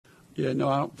Yeah, no,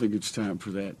 I don't think it's time for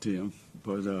that, Tim.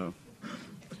 But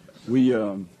we,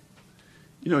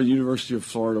 University of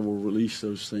Florida will release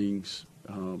those things,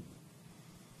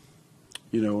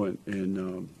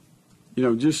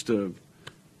 just to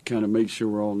kind of make sure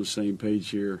we're all on the same page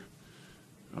here.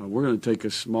 We're going to take a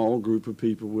small group of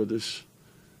people with us,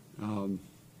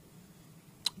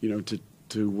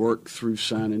 to work through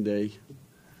signing day.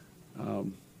 I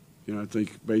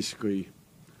think basically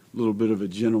a little bit of a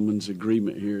gentleman's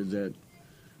agreement here that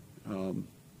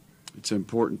it's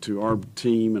important to our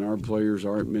team and our players,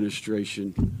 our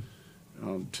administration,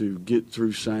 to get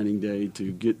through signing day,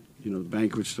 to get, the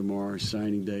banquets tomorrow,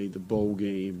 signing day, the bowl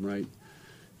game, right?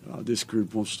 This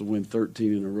group wants to win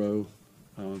 13 in a row.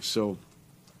 So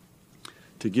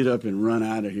to get up and run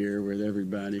out of here with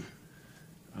everybody,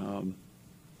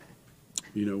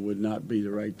 would not be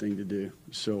the right thing to do.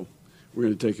 So we're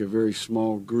going to take a very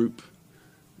small group.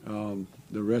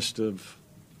 The rest of,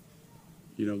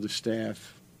 the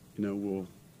staff, will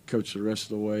coach the rest of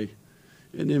the way.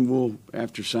 And then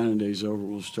after signing day's over,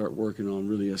 we'll start working on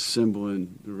really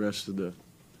assembling the rest of the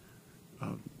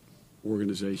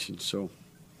organization. So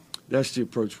that's the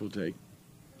approach we'll take.